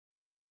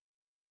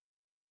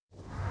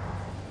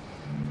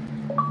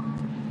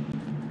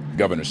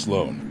Governor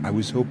Sloan, I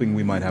was hoping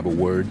we might have a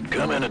word.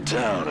 Come into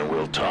town and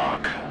we'll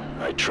talk.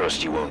 I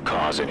trust you won't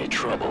cause any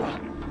trouble.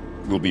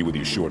 We'll be with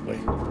you shortly.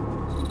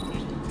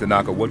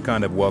 Tanaka, what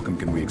kind of welcome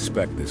can we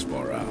expect this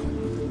far out?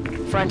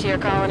 Frontier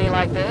colony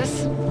like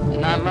this?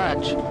 Not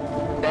much.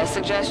 Best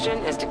suggestion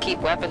is to keep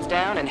weapons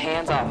down and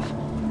hands off.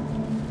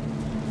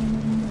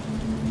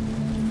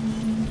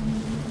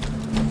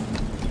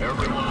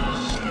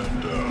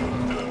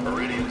 Everyone,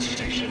 Meridian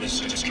Station is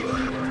secure.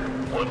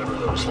 Whatever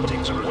those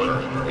things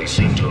were, they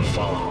seem to have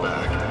fallen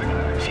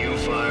back. Few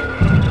fire,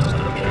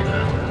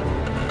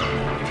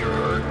 if you're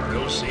hurt,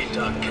 go see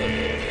Doc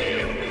K.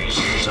 If you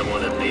see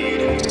someone in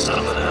need,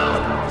 something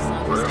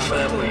out. We're a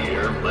family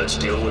here. Let's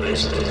deal with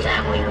this as a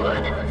family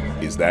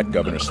would. Is that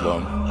Governor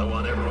Sloan? I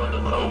want everyone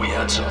to know we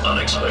had some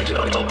unexpected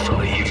help from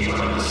the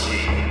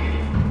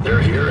EVC.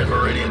 They're here in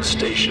Meridian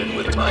Station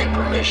with my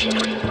permission,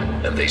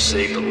 and they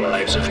saved the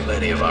lives of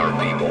many of our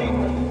people.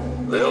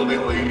 They'll be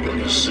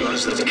leaving as soon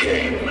as they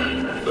came.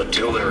 But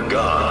till they're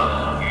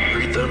gone,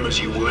 treat them as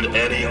you would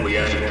any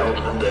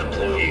Lieutenant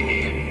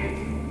employee.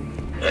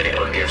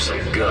 Anyone gives a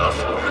guff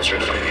will answer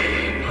to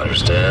me.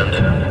 Understand?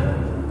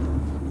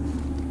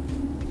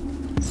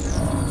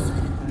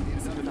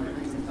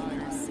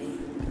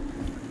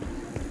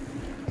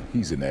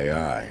 He's an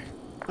AI.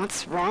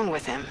 What's wrong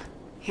with him?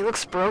 He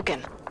looks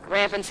broken.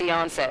 Rampancy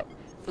onset.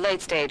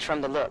 Late stage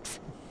from the looks.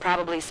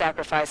 Probably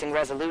sacrificing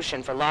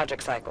resolution for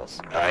logic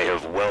cycles. I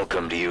have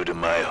welcomed you to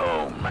my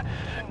home.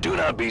 Do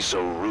not be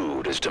so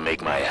rude as to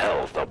make my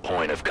health a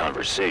point of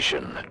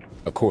conversation.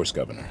 Of course,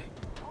 Governor.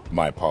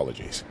 My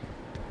apologies.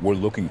 We're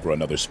looking for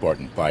another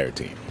Spartan fire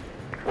team.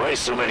 Why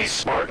so many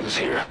Spartans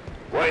here?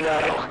 Why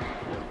now?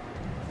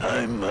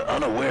 I'm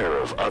unaware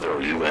of other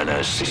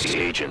UNSC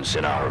agents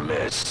in our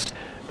midst,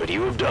 but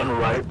you have done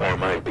right by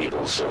my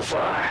people so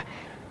far.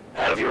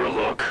 Have your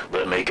look,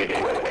 but make it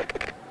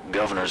quick.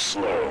 Governor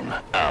Sloan,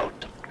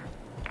 out.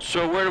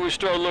 So where do we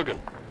start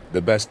looking?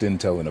 The best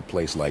intel in a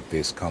place like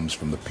this comes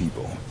from the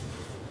people.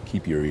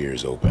 Keep your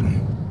ears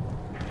open.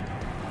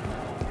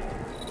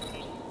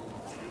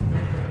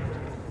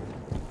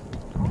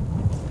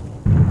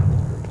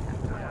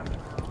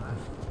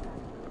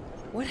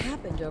 What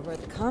happened over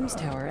at the comms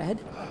tower, Ed?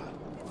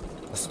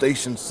 A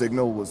station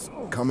signal was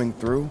coming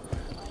through.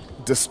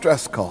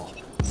 Distress call.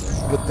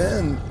 But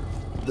then,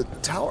 the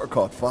tower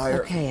caught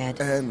fire. Okay, Ed.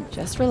 And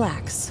just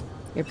relax.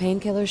 Your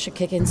painkillers should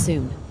kick in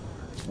soon.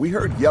 we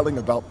heard yelling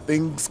about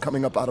things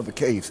coming up out of the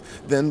caves.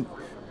 Then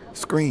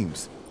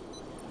screams.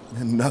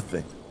 Then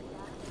nothing.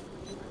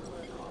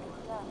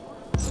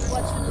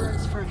 Watch the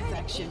burns for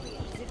infection.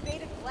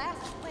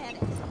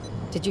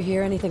 Did you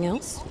hear anything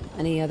else?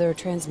 Any other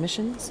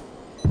transmissions?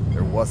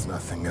 There was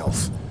nothing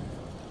else.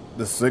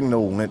 The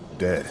signal went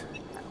dead.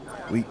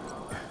 We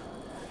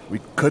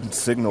couldn't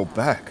signal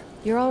back.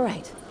 You're all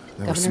right.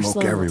 There was Governor smoke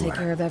Sloan will everywhere. take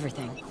care of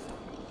everything.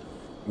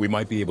 We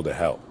might be able to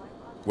help.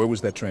 Where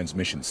was that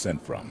transmission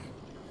sent from?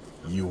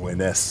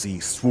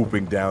 UNSC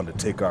swooping down to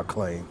take our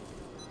claim.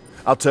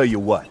 I'll tell you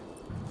what.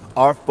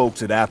 Our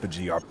folks at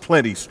Apogee are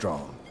plenty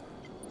strong.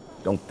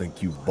 Don't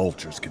think you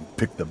vultures can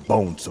pick the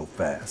bone so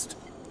fast.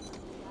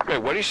 Wait,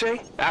 what do you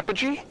say?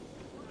 Apogee?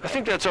 I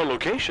think that's our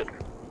location.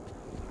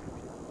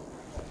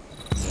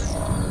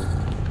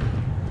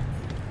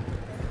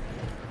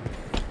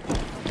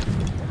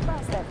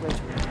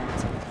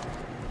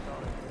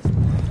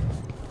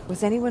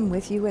 Was anyone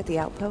with you at the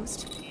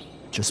outpost?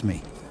 Just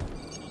me.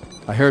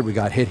 I heard we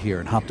got hit here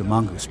and hopped a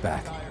mongoose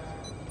back.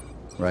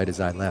 Right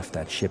as I left,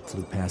 that ship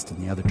flew past in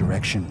the other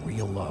direction,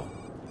 real low.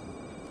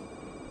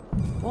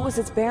 What was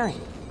its bearing?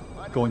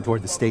 Going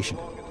toward the station.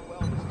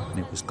 And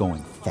it was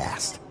going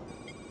fast.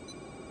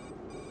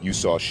 You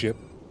saw a ship?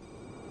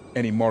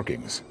 Any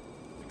markings?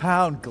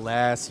 Pound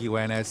glass,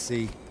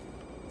 UNSC.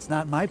 It's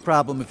not my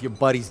problem if your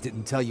buddies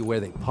didn't tell you where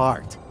they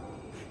parked.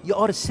 You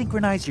ought to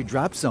synchronize your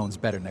drop zones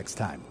better next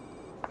time.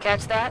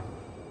 Catch that?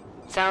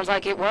 Sounds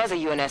like it was a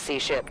UNSC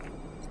ship.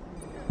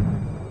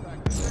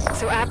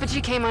 So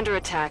Apogee came under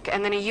attack,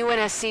 and then a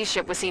UNSC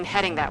ship was seen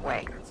heading that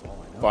way.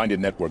 Find a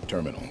network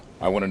terminal.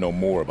 I want to know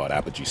more about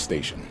Apogee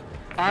Station.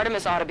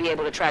 Artemis ought to be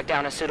able to track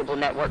down a suitable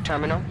network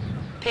terminal.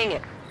 Ping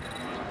it.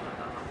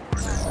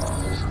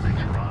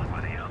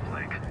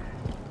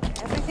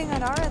 Everything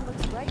on our end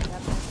looks right,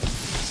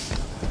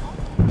 Captain.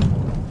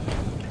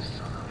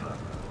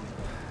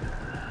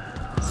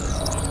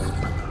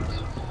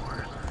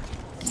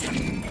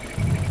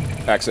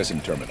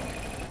 Accessing terminal.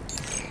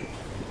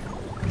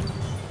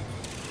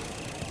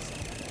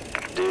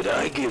 Did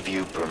I give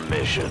you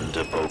permission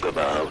to poke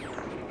about?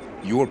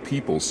 Your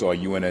people saw a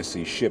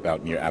UNSC ship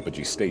out near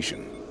Apogee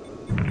Station.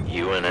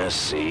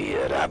 UNSC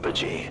at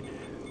Apogee?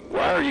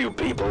 Why are you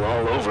people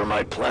all over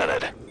my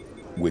planet?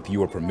 With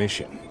your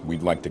permission,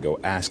 we'd like to go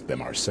ask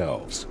them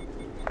ourselves.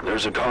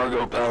 There's a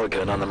cargo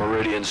Pelican on the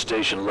Meridian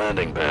Station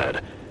landing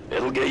pad.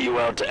 It'll get you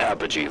out to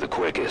Apogee the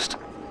quickest.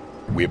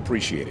 We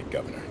appreciate it,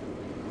 Governor.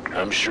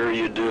 I'm sure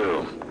you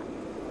do.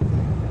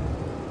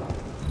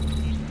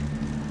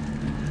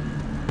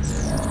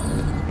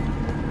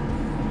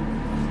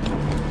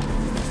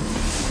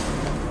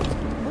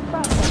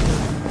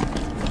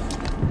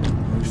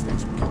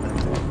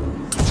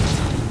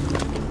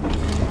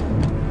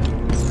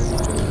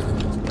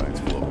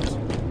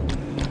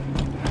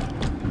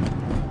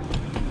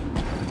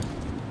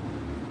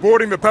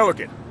 boarding the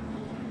Pelican.